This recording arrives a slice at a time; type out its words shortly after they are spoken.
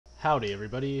Howdy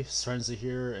everybody, Frenzy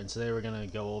here, and today we're going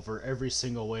to go over every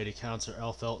single way to counter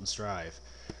Elphelt and Strive.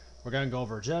 We're going to go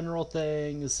over general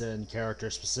things and character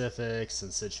specifics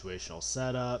and situational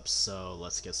setups, so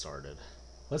let's get started.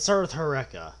 Let's start with her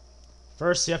Rekka.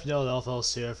 First, you have to know that Elphelt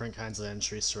has two different kinds of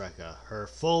entries to Rekka. Her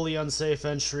fully unsafe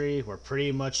entry, where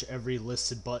pretty much every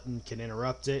listed button can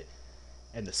interrupt it,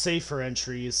 and the safer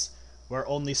entries, where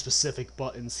only specific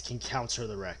buttons can counter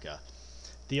the Rekka.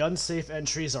 The unsafe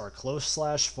entries are close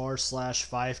slash, far slash,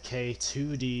 5k,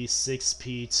 2d,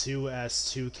 6p,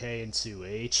 2s, 2k, and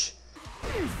 2h.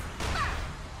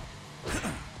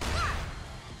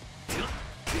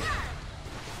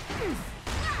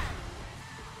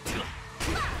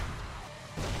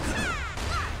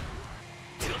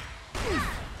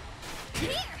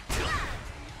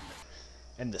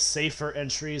 And the safer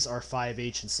entries are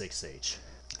 5h and 6h.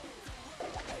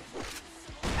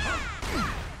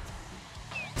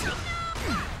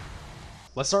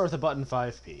 Let's start with the button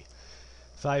 5p.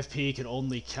 5p can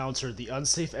only counter the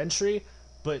unsafe entry,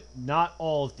 but not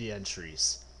all of the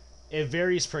entries. It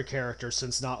varies per character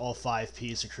since not all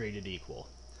 5ps are created equal.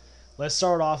 Let's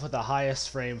start off with the highest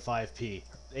frame 5p,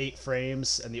 8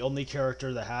 frames, and the only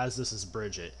character that has this is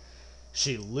Bridget.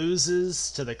 She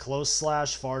loses to the close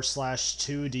slash, far slash,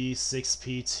 2d,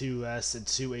 6p, 2s, and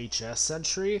 2hs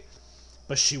entry,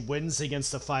 but she wins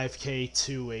against the 5k,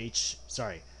 2h,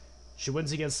 she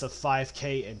wins against the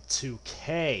 5k and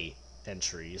 2k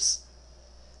entries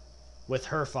with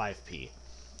her 5p.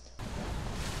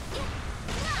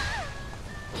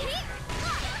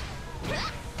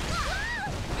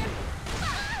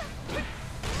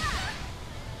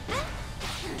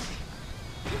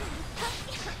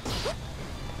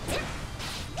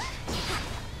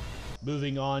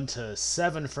 Moving on to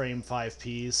 7 frame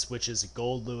 5ps, which is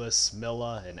Gold Lewis,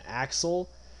 Milla, and Axel.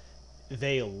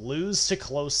 They lose to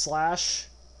close slash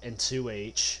and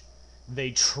 2h.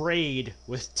 They trade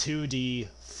with 2d,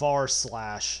 far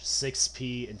slash,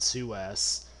 6p, and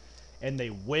 2s. And they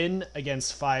win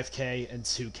against 5k and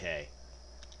 2k.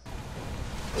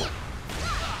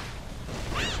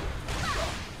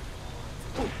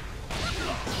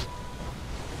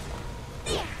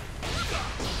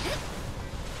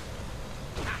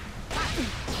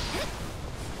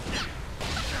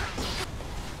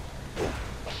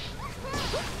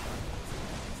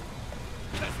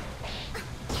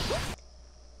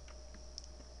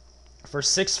 For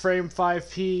 6 frame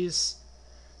 5ps,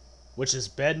 which is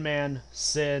Bedman,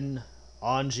 Sin,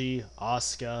 Anji,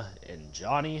 Asuka, and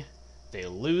Johnny, they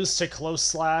lose to close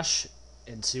slash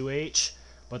and 2h,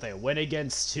 but they win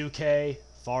against 2k,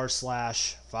 far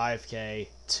slash, 5k,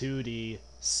 2d,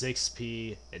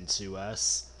 6p, and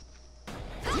 2s.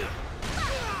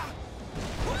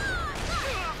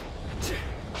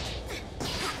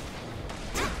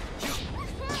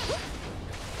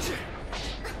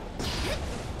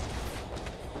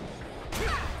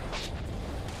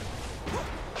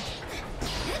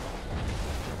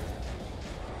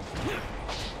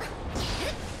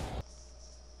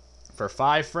 For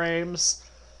 5 frames,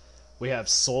 we have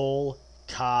Sol,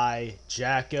 Kai,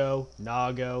 Jacko,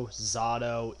 Nago,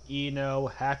 Zato, Eno,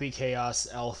 Happy Chaos,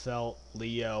 Elphelt,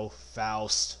 Leo,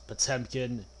 Faust,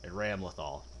 Potemkin, and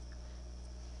Ramlethal.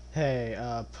 Hey,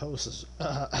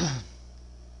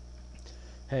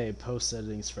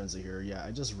 post-editing's Frenzy here. Yeah, I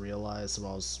just realized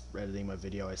when I was editing my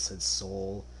video I said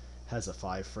Sol has a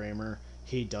 5-framer.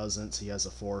 He doesn't, he has a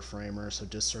 4-framer, so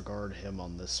disregard him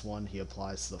on this one. He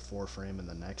applies to the 4-frame in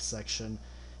the next section.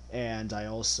 And I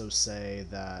also say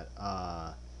that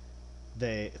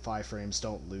 5 frames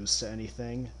don't lose to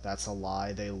anything. That's a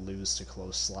lie. They lose to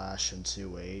close slash and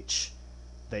 2h.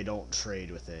 They don't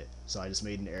trade with it. So I just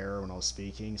made an error when I was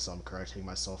speaking, so I'm correcting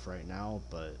myself right now,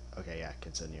 but okay, yeah,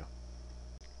 continue.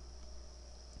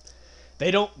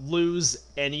 They don't lose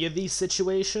any of these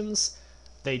situations.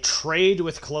 They trade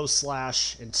with close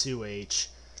slash and 2h,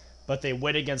 but they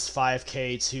win against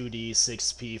 5k, 2d,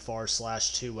 6p, far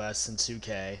slash, 2s, and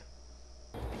 2k.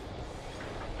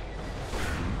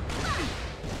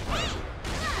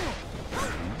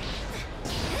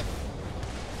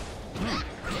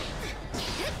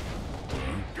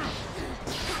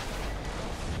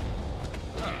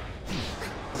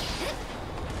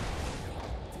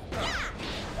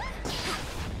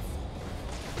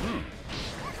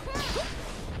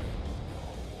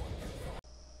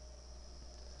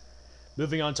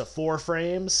 Moving on to 4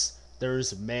 frames,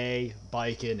 there's Mei,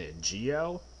 Baiken, and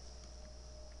Geo.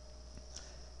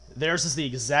 Theirs is the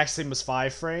exact same as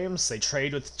 5 frames. They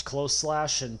trade with close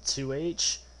slash and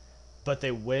 2h, but they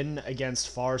win against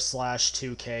far slash,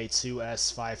 2k,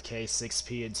 2s, 5k,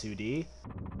 6p, and 2d.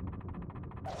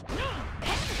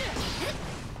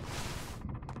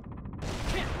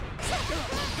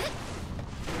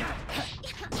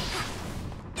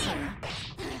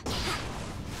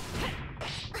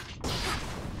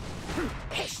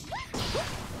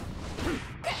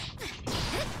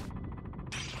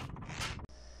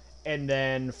 And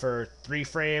then for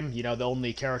 3-frame, you know, the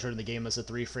only character in the game that's a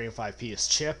 3-frame 5p is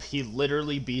Chip. He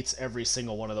literally beats every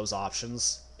single one of those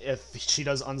options. If she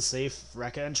does unsafe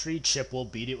Rekka entry, Chip will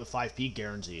beat it with 5p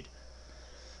guaranteed.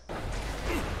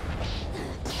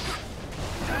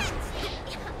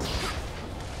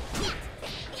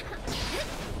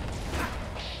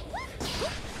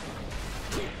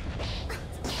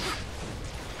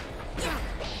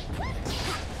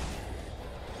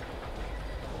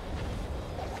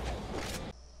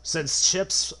 Since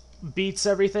Chips beats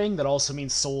everything, that also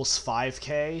means Soul's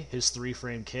 5k, his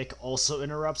 3-frame kick, also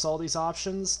interrupts all these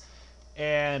options.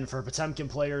 And for Potemkin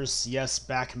players, yes,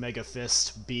 back Mega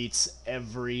Fist beats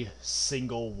every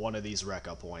single one of these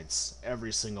Rekka points.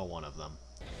 Every single one of them.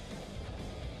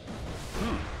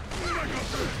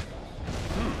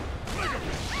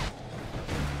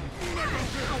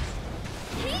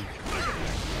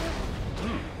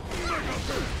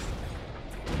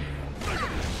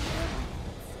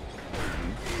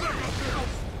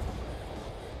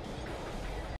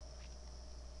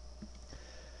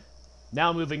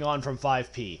 Now moving on from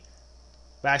 5p.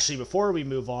 But actually, before we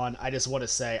move on, I just want to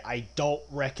say I don't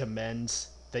recommend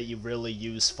that you really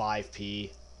use 5p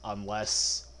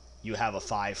unless you have a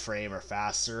 5-frame or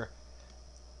faster.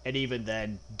 And even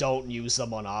then, don't use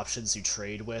them on options you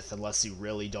trade with unless you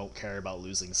really don't care about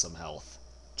losing some health.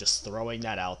 Just throwing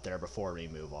that out there before we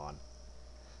move on.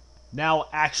 Now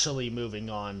actually moving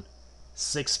on,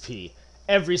 6p.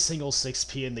 Every single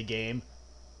 6p in the game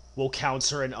will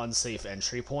counter an unsafe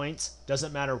entry point.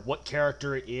 Doesn't matter what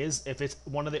character it is, if it's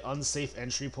one of the unsafe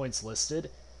entry points listed,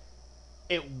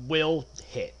 it will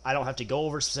hit. I don't have to go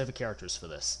over specific characters for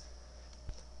this.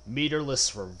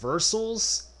 Meterless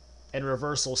reversals and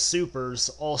reversal supers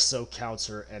also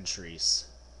counter entries.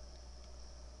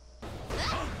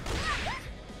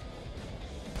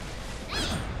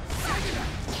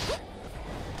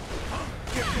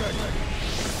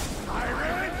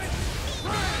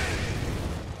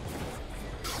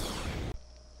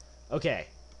 Okay,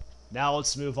 now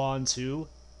let's move on to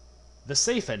the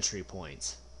safe entry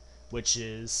point, which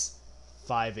is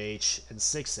 5H and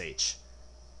 6H.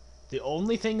 The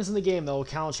only things in the game that will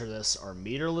counter this are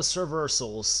meterless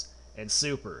reversals and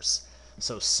supers.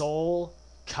 So Soul,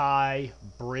 Kai,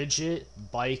 Bridget,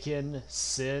 Baiken,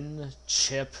 Sin,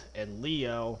 Chip, and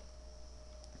Leo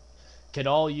can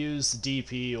all use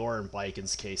DP, or in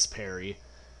Baiken's case, parry.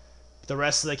 The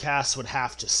rest of the cast would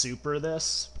have to super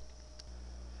this.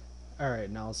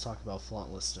 Alright, now let's talk about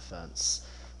Flauntless Defense.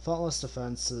 Flauntless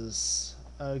Defense is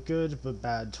a good but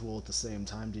bad tool at the same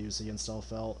time to use against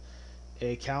Elphelt.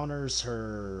 It counters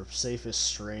her safest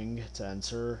string to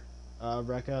enter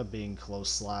Rekka, being close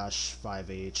slash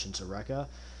 5H into Rekka.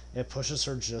 It pushes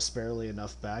her just barely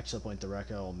enough back to the point the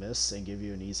Rekka will miss and give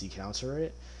you an easy counter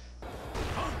hit.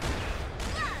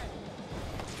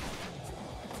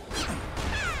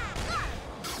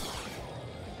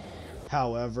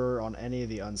 However, on any of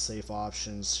the unsafe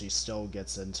options, she still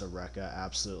gets into Rekka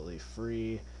absolutely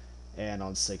free, and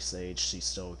on 6H, she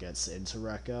still gets into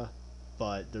Rekka,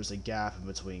 but there's a gap in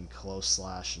between close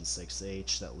slash and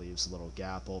 6H that leaves a little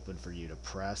gap open for you to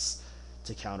press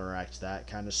to counteract that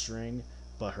kind of string,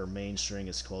 but her main string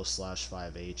is close slash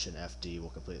 5H, and FD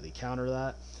will completely counter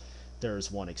that. There's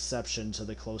one exception to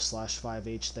the close slash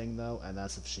 5H thing, though, and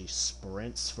that's if she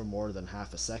sprints for more than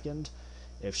half a second.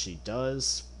 If she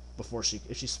does,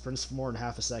 if she sprints for more than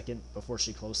half a second before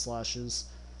she close slashes,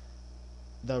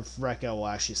 the Rekka will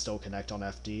actually still connect on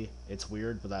FD. It's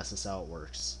weird, but that's just how it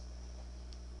works.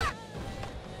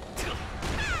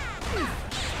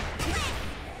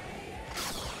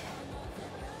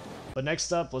 But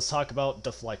next up, let's talk about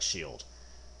Deflect Shield.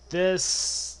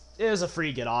 This is a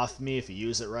free get off me if you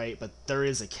use it right, but there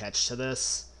is a catch to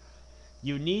this.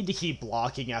 You need to keep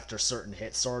blocking after certain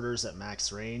hit starters at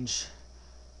max range.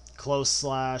 Close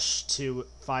slash to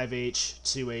 5H,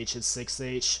 2H, and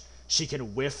 6H, she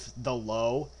can whiff the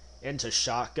low into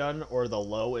shotgun or the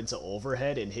low into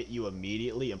overhead and hit you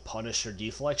immediately and punish your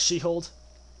deflect shield.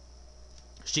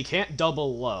 She can't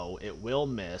double low, it will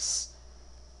miss.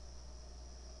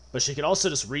 But she can also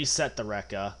just reset the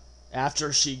Rekka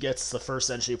after she gets the first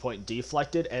entry point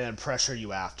deflected and then pressure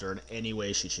you after in any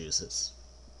way she chooses.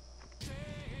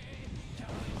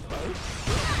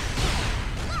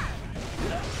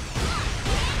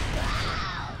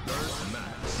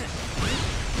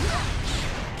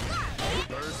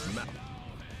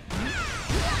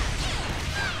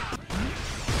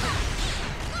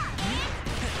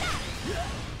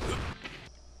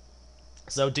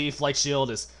 So Deflect Shield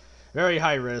is very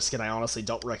high risk, and I honestly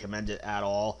don't recommend it at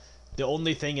all. The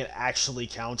only thing it actually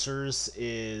counters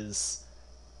is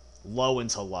low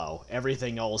into low.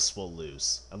 Everything else will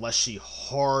lose, unless she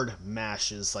hard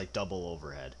mashes like double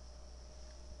overhead.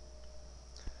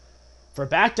 For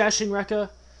backdashing Rekka,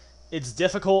 it's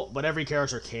difficult, but every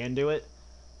character can do it.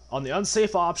 On the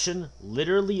unsafe option,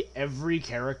 literally every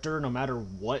character, no matter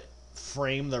what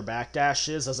frame their backdash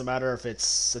is, doesn't matter if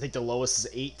it's, I think the lowest is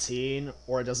 18,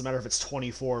 or it doesn't matter if it's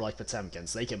 24 like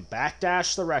Potemkin's. They can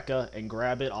backdash the Rekka and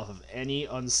grab it off of any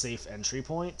unsafe entry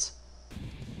point.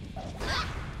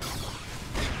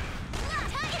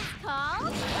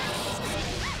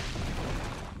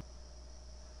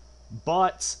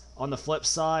 But on the flip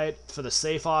side, for the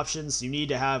safe options, you need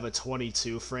to have a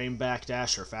 22 frame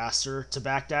backdash or faster to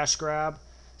backdash grab.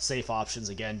 Safe options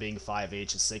again being 5H and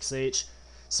 6H.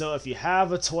 So if you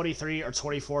have a 23 or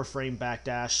 24 frame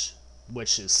backdash,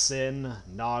 which is Sin,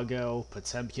 Nago,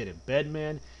 Potemkin, and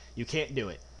Bedman, you can't do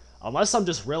it. Unless I'm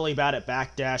just really bad at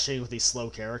backdashing with these slow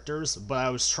characters, but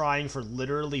I was trying for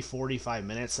literally 45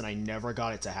 minutes and I never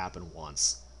got it to happen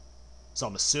once. So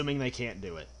I'm assuming they can't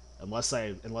do it.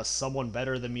 Unless someone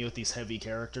better than me with these heavy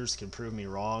characters can prove me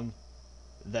wrong,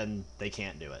 then they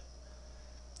can't do it.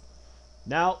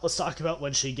 Now, let's talk about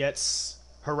when she gets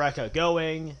her Rekka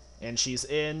going, and she's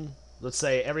in. Let's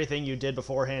say everything you did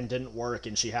beforehand didn't work,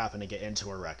 and she happened to get into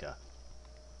her Rekka.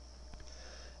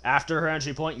 After her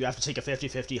entry point, you have to take a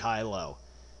 50-50 high-low.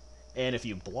 And if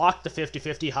you block the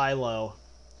 50-50 high-low,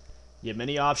 you have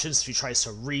many options if she tries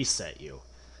to reset you.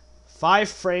 5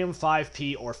 frame,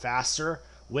 5P, or faster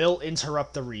will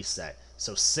interrupt the reset.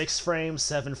 So 6 frame,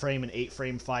 7 frame, and 8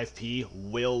 frame 5P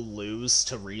will lose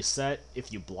to reset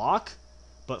if you block,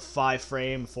 but 5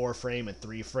 frame, 4 frame, and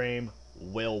 3 frame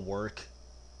will work.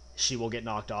 She will get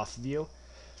knocked off of you.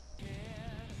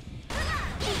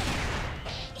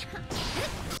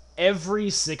 Every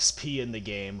 6P in the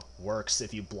game works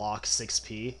if you block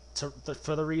 6P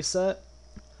for the reset.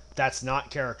 That's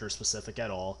not character specific at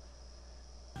all.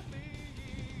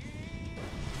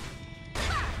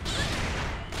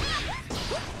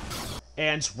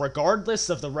 And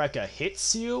regardless if the Rekka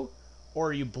hits you,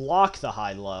 or you block the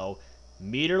high-low,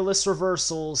 meterless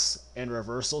reversals and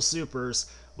reversal supers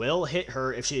will hit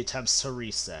her if she attempts to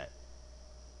reset.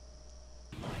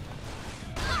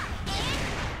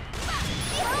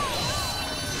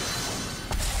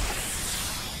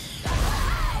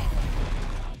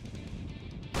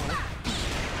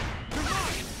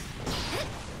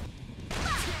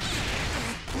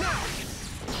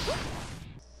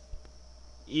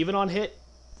 Even on hit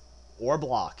or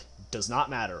block, does not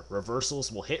matter.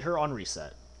 Reversals will hit her on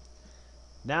reset.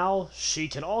 Now, she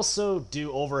can also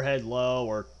do overhead low,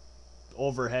 or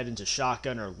overhead into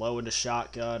shotgun, or low into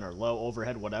shotgun, or low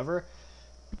overhead, whatever.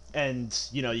 And,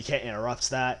 you know, you can't interrupt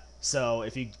that. So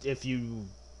if you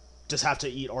just have to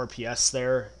eat RPS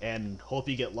there and hope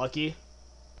you get lucky.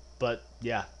 But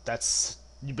yeah, but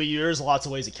there's lots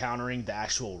of ways of countering the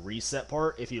actual reset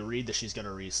part if you read that she's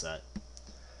gonna reset.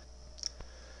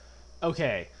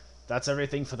 Okay, that's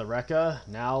everything for the Rekka.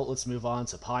 Now let's move on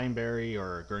to Pineberry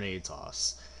or Grenade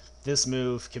Toss. This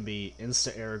move can be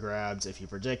insta-air grabbed if you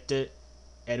predict it,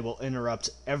 and will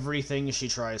interrupt everything she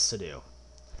tries to do.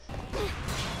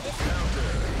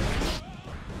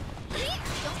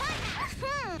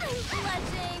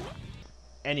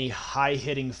 Any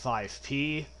high-hitting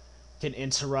 5P can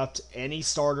interrupt any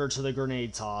starter to the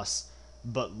Grenade Toss,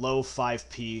 but low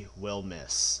 5P will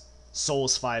miss.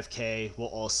 Soul's 5k will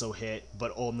also hit,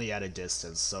 but only at a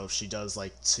distance. So if she does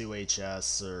like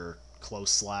 2HS or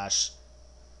close slash,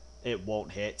 it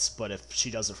won't hit. But if she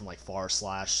does it from like far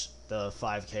slash, the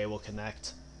 5k will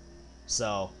connect.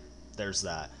 So there's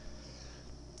that.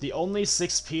 The only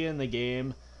 6P in the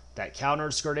game that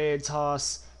counters Grenade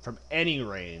Toss from any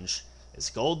range is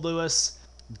Gold Lewis,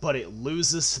 but it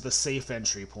loses to the safe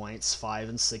entry points, 5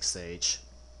 and 6H.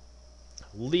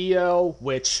 Leo,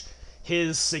 which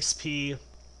his 6P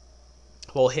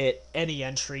will hit any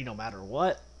entry no matter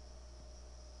what.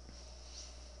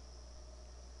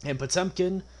 And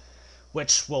Potemkin,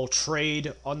 which will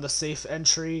trade on the safe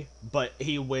entry, but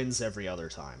he wins every other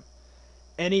time.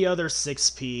 Any other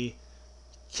 6P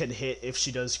can hit if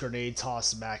she does Grenade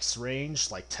Toss max range,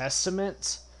 like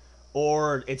Testament,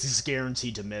 or it's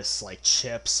guaranteed to miss, like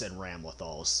Chips and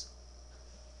Ramlethals.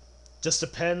 Just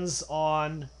depends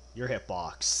on your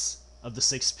hitbox of the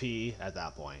 6P at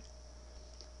that point.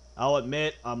 I'll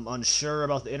admit I'm unsure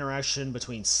about the interaction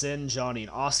between Sin, Johnny,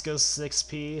 and Asuka's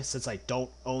 6P since I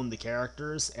don't own the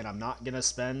characters and I'm not going to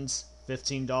spend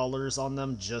 $15 on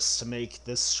them just to make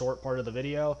this short part of the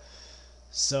video.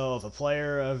 So if a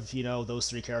player of, those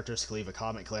 3 characters could leave a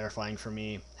comment clarifying for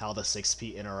me how the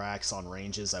 6P interacts on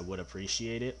ranges, I would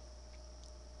appreciate it.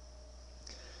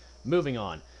 Moving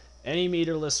on. Any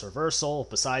meterless reversal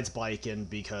besides Bikin,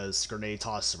 because grenade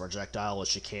toss is a projectile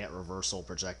which you can't reversal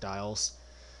projectiles,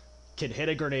 can hit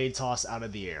a grenade toss out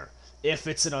of the air if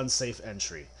it's an unsafe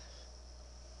entry.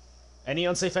 Any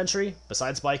unsafe entry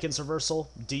besides Bikin's reversal,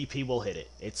 DP will hit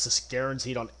it. It's just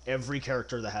guaranteed on every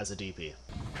character that has a DP.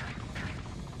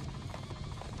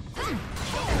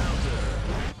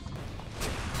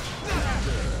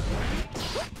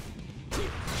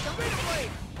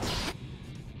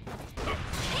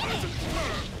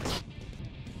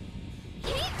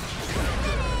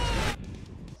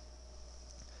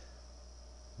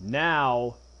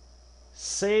 Now,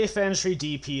 safe entry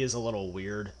DP is a little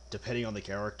weird, depending on the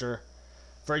character.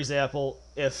 For example,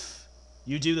 if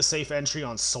you do the safe entry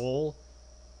on Soul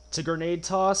to grenade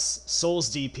toss,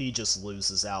 Soul's DP just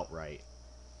loses outright.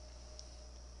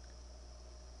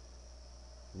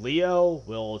 Leo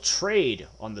will trade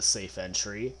on the safe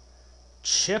entry.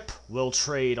 Chip will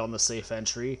trade on the safe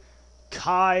entry.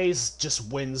 Kai's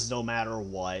just wins no matter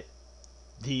what.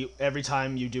 Every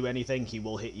time you do anything, he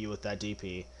will hit you with that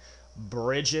DP.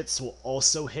 Bridget's will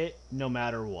also hit no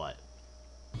matter what.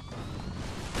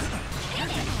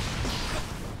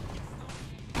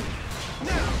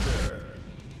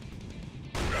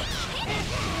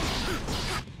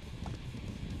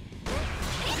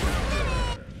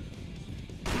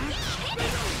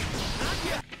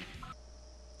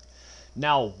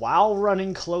 Now, while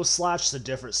running close slash is a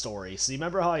different story. So you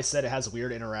remember how I said it has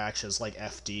weird interactions like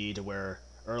FD to where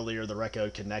earlier the Rekka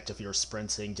would connect if you were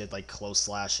sprinting, did like close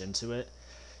slash into it?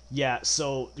 Yeah,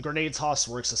 so the grenade toss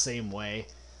works the same way.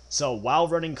 So while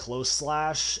running close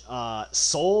slash,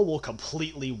 Soul will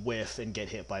completely whiff and get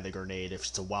hit by the grenade if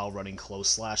it's a while running close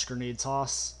slash grenade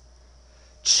toss.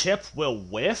 Chip will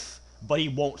whiff, but he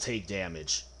won't take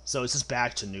damage. So it's just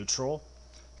back to neutral.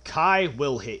 Kai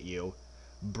will hit you.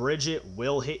 Bridget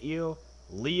will hit you.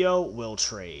 Leo will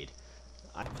trade.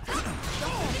 I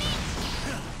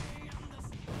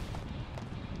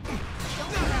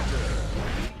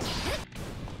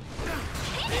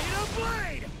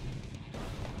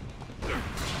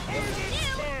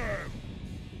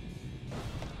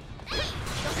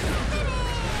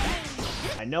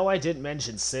know I didn't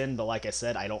mention Sin, but like I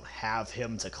said, I don't have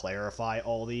him to clarify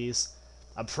all these.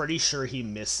 I'm pretty sure he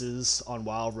misses on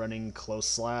while running close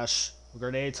slash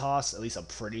grenade toss, at least I'm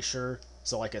pretty sure.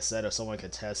 So like I said, if someone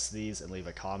could test these and leave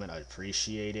a comment, I'd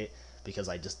appreciate it, because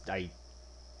I just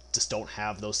don't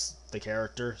have the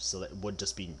character, so that would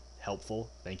just be helpful.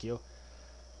 Thank you.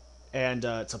 And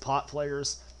to pot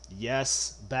players,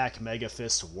 yes, back Mega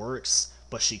Fist works,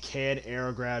 but she can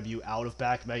air grab you out of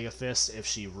back Mega Fist if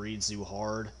she reads you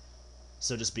hard,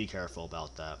 so just be careful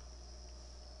about that.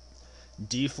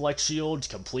 Deflect Shield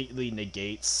completely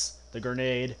negates the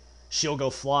grenade. She'll go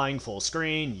flying full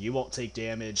screen, you won't take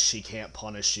damage, she can't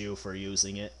punish you for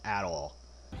using it at all.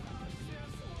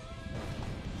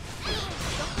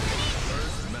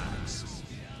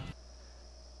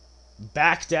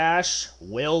 Backdash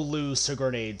will lose to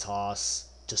grenade toss.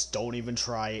 Just don't even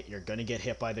try it. You're going to get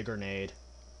hit by the grenade.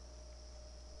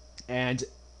 And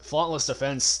Flauntless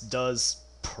Defense does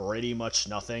pretty much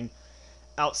nothing.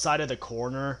 Outside of the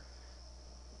corner,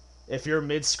 if you're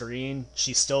mid-screen,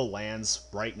 she still lands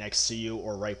right next to you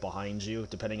or right behind you,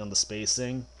 depending on the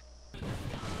spacing.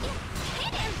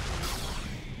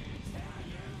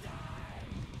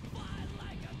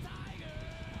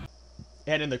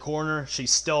 And in the corner,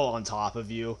 she's still on top of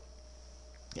you,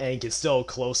 and can still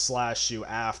close slash you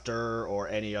after, or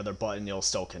any other button, you'll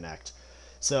still connect.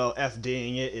 So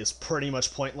FDing it is pretty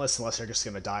much pointless unless you're just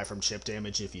going to die from chip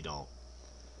damage if you don't.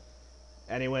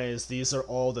 Anyways, these are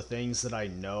all the things that I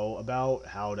know about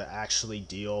how to actually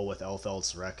deal with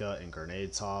Elphelt's Rekka and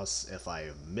Grenade Toss. If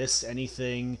I missed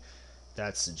anything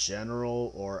that's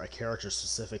general or a character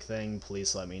specific thing,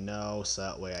 please let me know so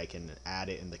that way I can add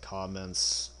it in the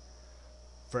comments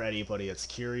for anybody that's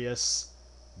curious.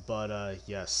 But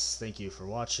yes, thank you for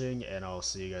watching, and I'll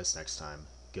see you guys next time.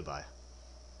 Goodbye.